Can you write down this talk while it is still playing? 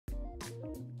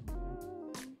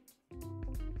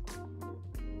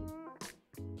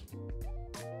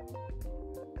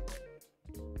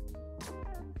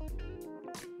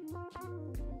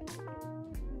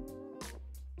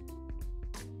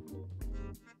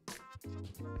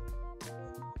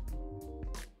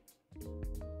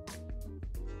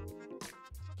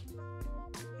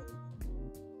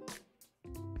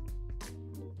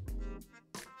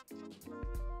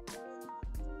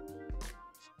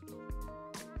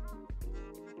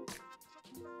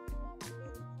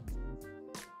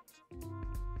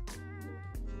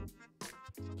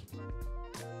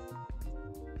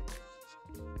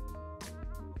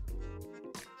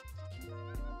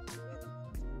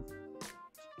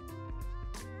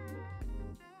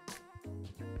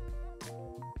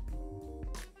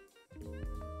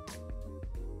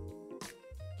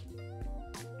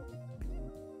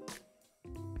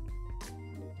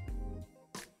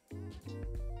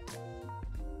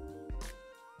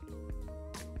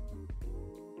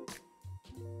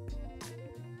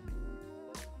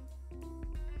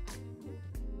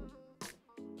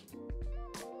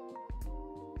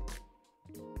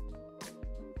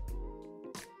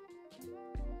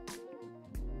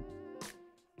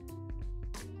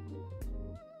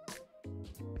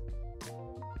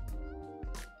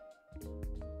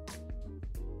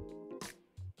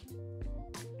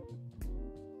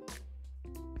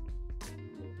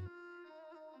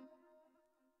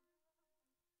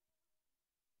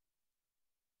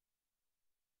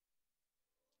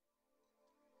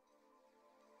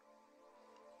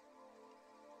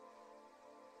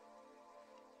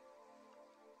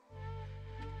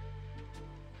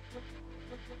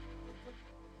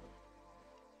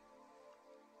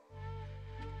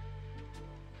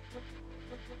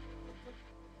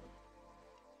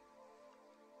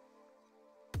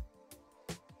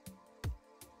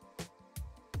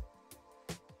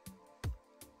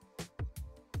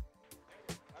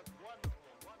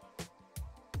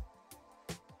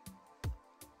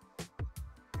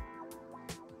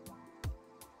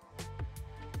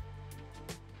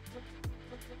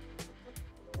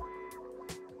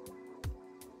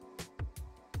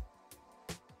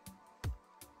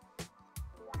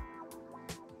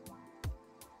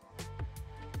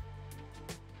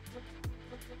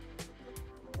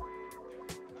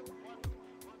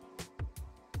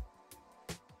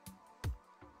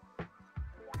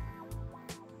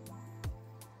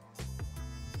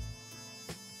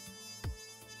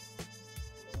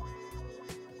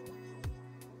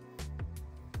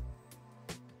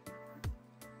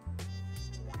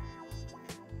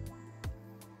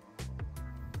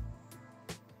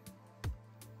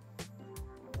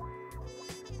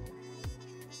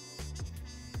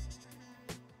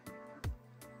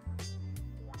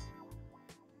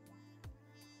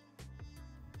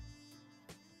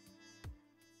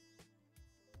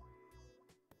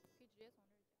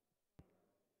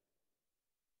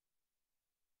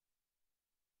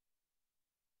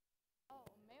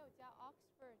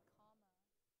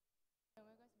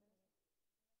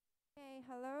Okay,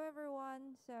 hello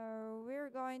everyone. So we're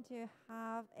going to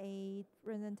have a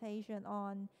presentation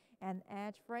on an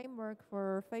edge framework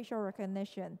for facial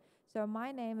recognition. So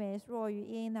my name is Ruoyu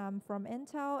Yin. I'm from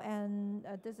Intel, and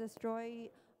this is Joy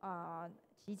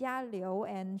Qijia Liu,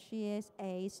 and she is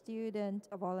a student,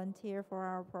 a volunteer for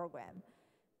our program.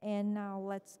 And now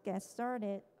let's get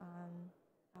started.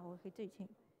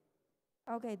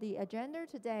 Okay, the agenda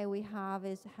today we have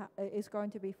is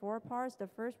going to be 4 parts. The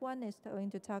first one is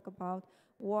going to talk about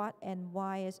what and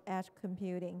why is edge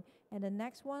computing. And the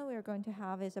next one we're going to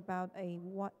have is about a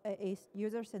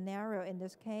user scenario in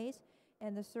this case.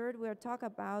 And the third we'll talk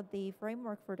about the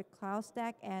framework for the cloud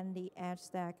stack and the edge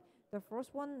stack. The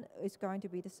first one is going to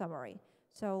be the summary.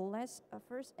 So let's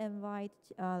first invite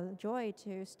Joy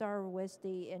to start with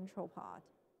the intro part.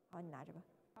 好，你拿着吧。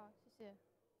 谢谢。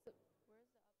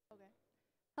Okay.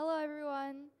 Hello,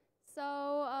 everyone.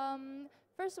 So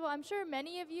first of all, I'm sure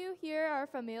many of you here are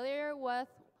familiar with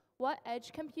what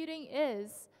edge computing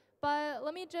is. But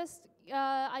let me just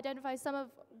identify some of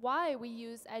why we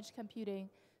use edge computing.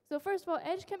 So first of all,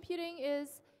 edge computing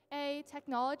is a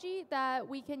technology that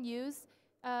we can use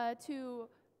to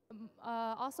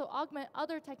also augment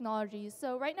other technologies.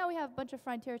 So right now we have a bunch of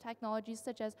frontier technologies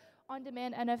such as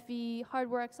on-demand NFV,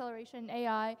 hardware acceleration,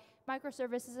 AI,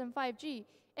 microservices, and 5G.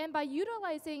 And by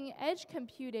utilizing edge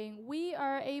computing, we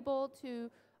are able to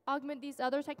augment these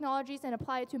other technologies and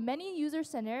apply it to many user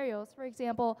scenarios. For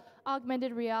example,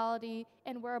 augmented reality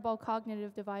and wearable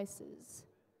cognitive devices.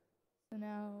 So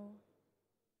now,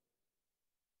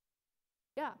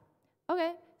 yeah.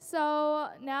 Okay, so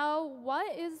now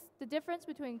what is the difference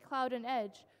between cloud and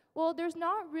edge? Well, there's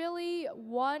not really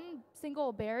one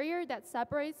single barrier that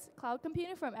separates cloud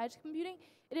computing from edge computing.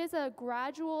 It is a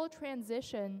gradual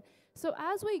transition. So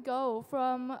as we go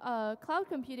from cloud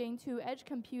computing to edge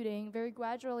computing very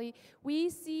gradually, we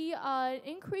see an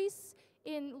increase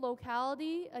in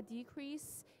locality, a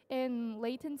decrease in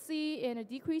latency, and a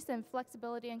decrease in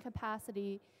flexibility and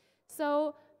capacity.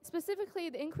 So specifically,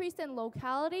 the increase in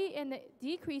locality and the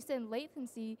decrease in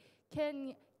latency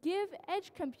can give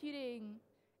edge computing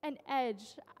an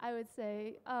edge, I would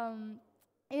say,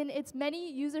 in its many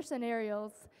user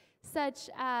scenarios, such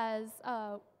as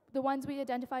the ones we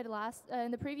identified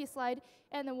in the previous slide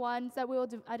and the ones that we will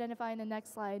identify in the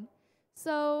next slide.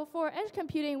 So for edge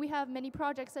computing, we have many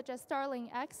projects such as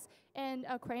Starling-X and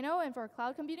Akraino, and for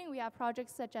cloud computing, we have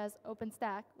projects such as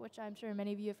OpenStack, which I'm sure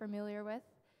many of you are familiar with.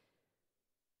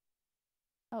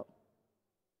 Oh,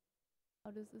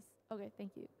 how does this? Okay,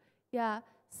 thank you. Yeah,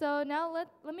 so now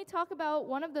let me talk about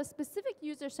one of the specific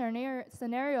user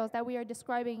scenarios that we are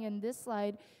describing in this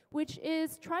slide, which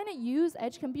is trying to use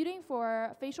edge computing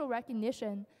for facial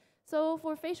recognition. So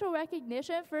for facial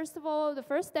recognition, first of all, the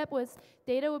first step was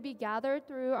data would be gathered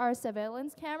through our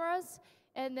surveillance cameras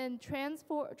and then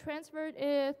transferred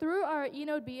through our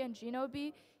eNode B and gNode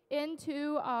B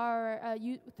into our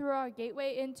through our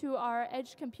gateway into our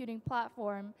edge computing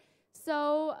platform.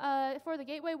 So for the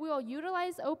gateway, we will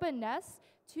utilize openness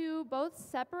to both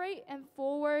separate and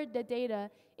forward the data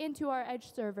into our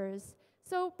edge servers.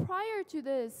 So prior to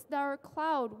this, our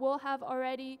cloud will have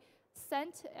already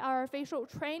sent our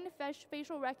trained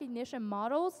facial recognition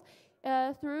models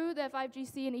through the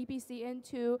 5GC and EPC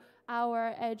into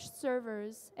our edge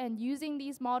servers. And using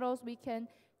these models, we can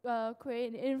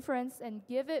create an inference and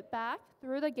give it back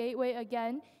through the gateway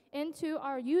again into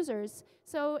our users.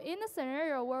 So in a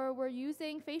scenario where we're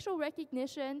using facial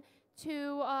recognition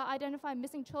to identify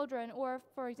missing children, or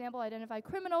for example, identify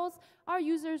criminals, our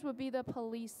users would be the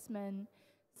policemen.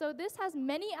 So this has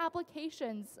many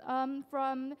applications,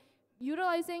 from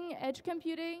utilizing edge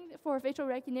computing for facial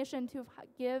recognition to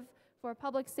give for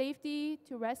public safety,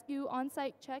 to rescue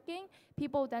on-site checking,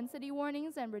 people density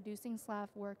warnings, and reducing staff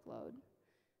workload.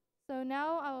 So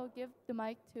now I will give the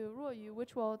mic to Ruoyu,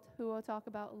 who will talk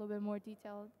about a little bit more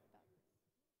detail.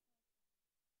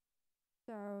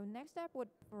 So next step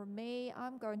for me,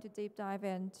 I'm going to deep dive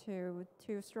into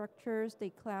two structures, the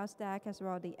cloud stack as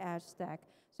well as the edge stack.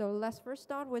 So let's first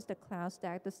start with the cloud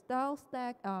stack. The cloud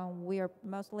stack, we are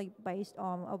mostly based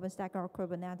on OpenStack or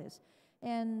Kubernetes.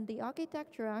 And the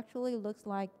architecture actually looks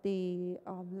like the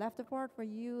left part for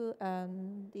you.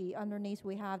 The underneath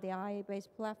we have the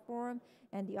IA-based platform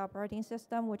and the operating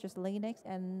system, which is Linux.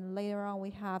 And later on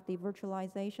we have the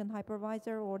virtualization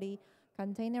hypervisor or the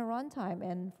container runtime.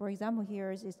 And for example,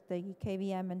 here is the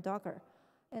KVM and Docker.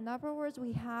 In other words,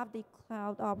 we have the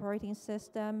cloud operating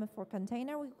system. For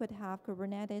container, we could have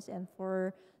Kubernetes, and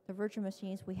for the virtual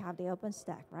machines, we have the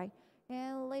OpenStack, right?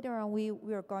 And later on, we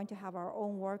are going to have our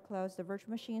own workloads, the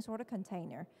virtual machines or the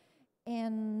container.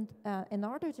 And in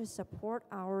order to support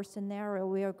our scenario,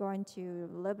 we are going to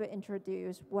a little bit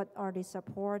introduce what are the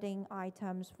supporting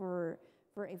items for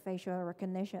a facial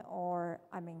recognition, or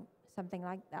something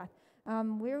like that.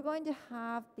 We're going to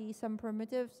have some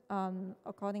primitives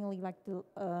accordingly, like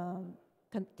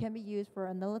can be used for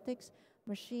analytics,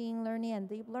 machine learning, and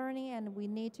deep learning, and we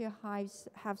need to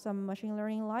have some machine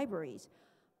learning libraries.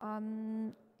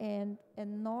 And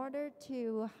in order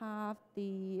to have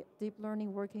the deep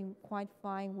learning working quite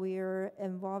fine, we're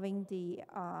involving the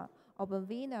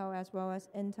OpenVINO as well as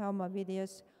Intel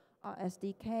Movidius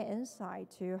SDK inside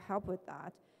to help with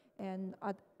that. And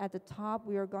at the top,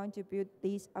 we are going to build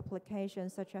these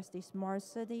applications such as the smart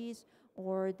cities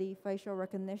or the facial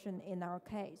recognition in our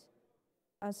case.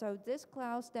 So this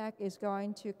cloud stack is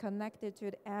going to connect it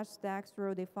to the edge stack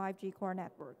through the 5G core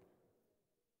network.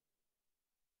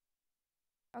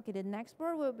 Okay, the next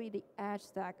part will be the edge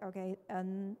stack, okay?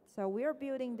 And so we are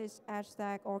building this edge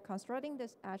stack or constructing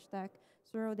this edge stack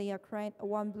through the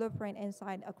one blueprint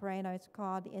inside Akraino. It's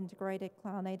called the Integrated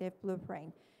Cloud Native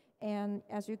Blueprint. And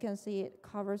as you can see, it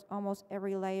covers almost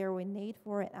every layer we need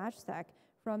for an edge stack,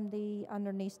 from the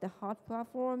underneath the hot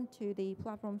platform to the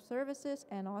platform services,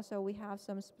 and also we have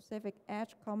some specific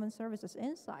edge common services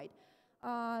inside.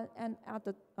 And at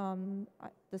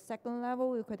the second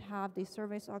level, we could have the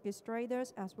service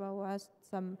orchestrators as well as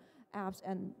some apps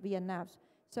and VNFs.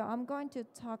 So I'm going to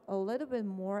talk a little bit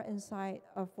more inside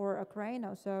for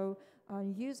Akraino. So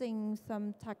using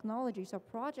some technologies or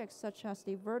projects such as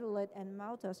the Vertilit and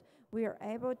Maltus, we are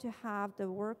able to have the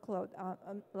workload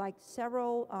like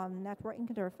several network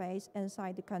interface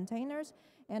inside the containers,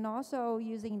 and also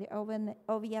using the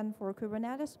OVN for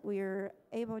Kubernetes, we're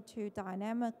able to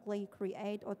dynamically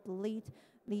create or delete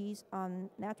these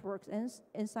networks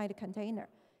inside the container.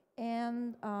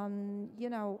 And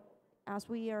as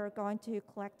we are going to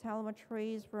collect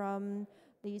telemetries from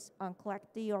these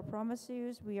collectee or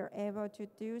promiscuous, we are able to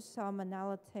do some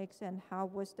analytics and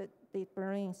help with the deep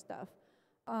learning stuff.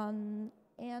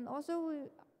 And also,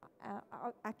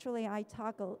 actually, I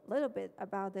talk a little bit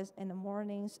about this in the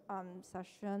morning's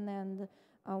session, and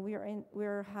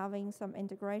we're having some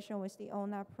integration with the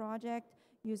ONAP project,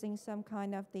 using some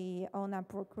kind of the ONAP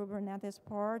for Kubernetes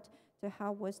part to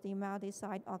help with the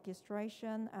multi-site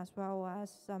orchestration as well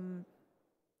as some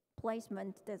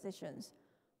placement decisions.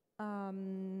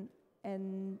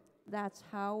 And that's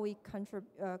how we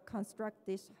construct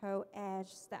this whole edge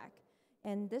stack.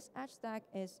 And this edge stack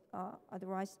is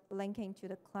otherwise linking to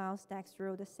the cloud stack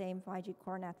through the same 5G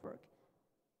core network.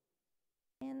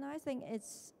 And I think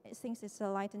since it's a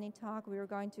lightning talk, we're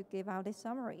going to give out a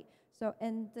summary. So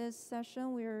in this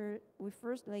session,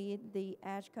 firstly, the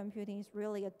edge computing is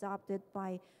really adopted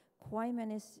by quite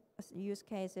many use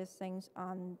cases since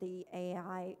the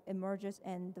AI emerges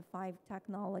and the 5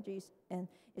 technologies, and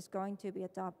it's going to be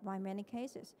adopted by many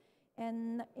cases.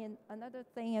 And another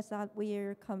thing is that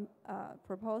we're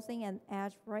proposing an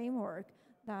edge framework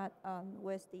that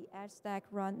with the edge stack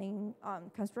running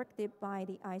constructed by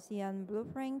the ICN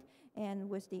blueprint, and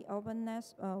with the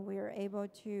openness, we are able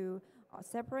to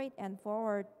separate and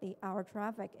forward our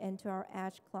traffic into our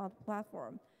edge cloud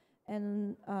platform.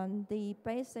 And the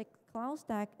basic cloud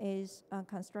stack is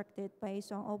constructed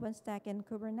based on OpenStack and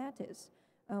Kubernetes,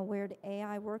 where the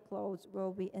AI workloads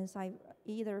will be inside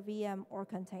either VM or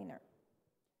container.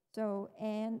 So,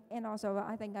 and also,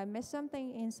 I think I missed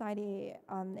something inside the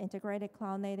integrated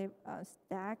cloud native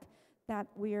stack, that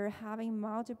we're having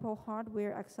multiple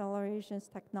hardware accelerations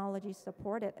technologies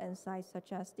supported inside,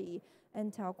 such as the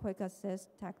Intel Quick Assist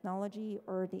technology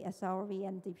or the SLV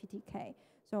and DPTK.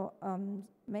 So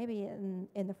maybe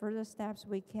in the further steps,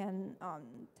 we can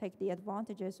take the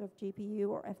advantages of GPU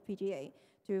or FPGA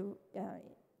to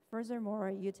furthermore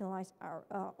utilize our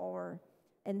or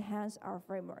enhance our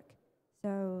framework.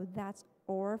 So that's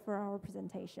all for our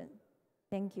presentation.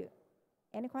 Thank you.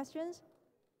 Any questions?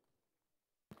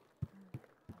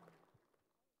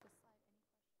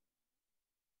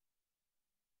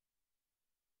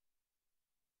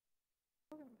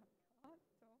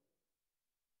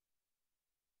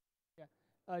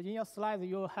 In your slides,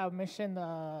 you have mentioned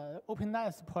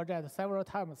OpenNAS project several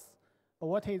times.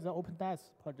 What is the OpenNAS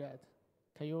project?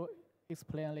 Can you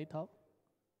explain a little?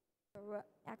 So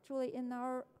actually,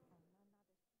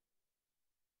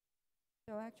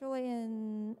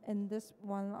 in this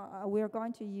one, we are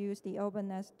going to use the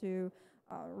openness to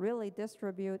really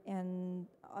distribute and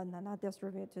not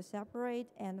distribute, to separate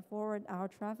and forward our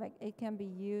traffic. It can be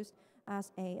used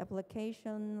as a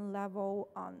application level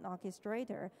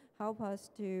orchestrator, help us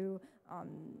to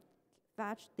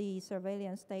fetch the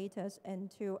surveillance status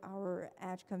into our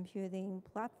edge computing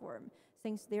platform.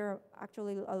 Since there are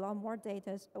actually a lot more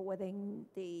data within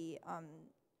the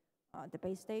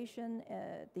base station,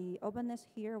 the openness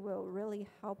here will really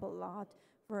help a lot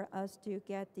for us to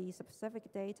get the specific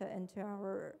data into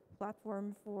our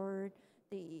platform for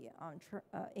the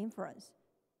inference.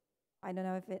 I don't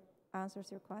know if it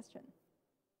answers your question.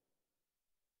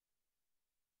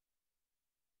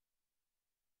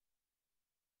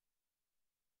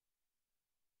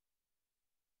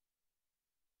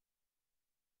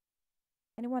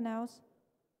 Anyone else?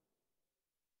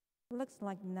 Looks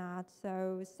like not,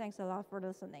 so thanks a lot for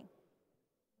listening.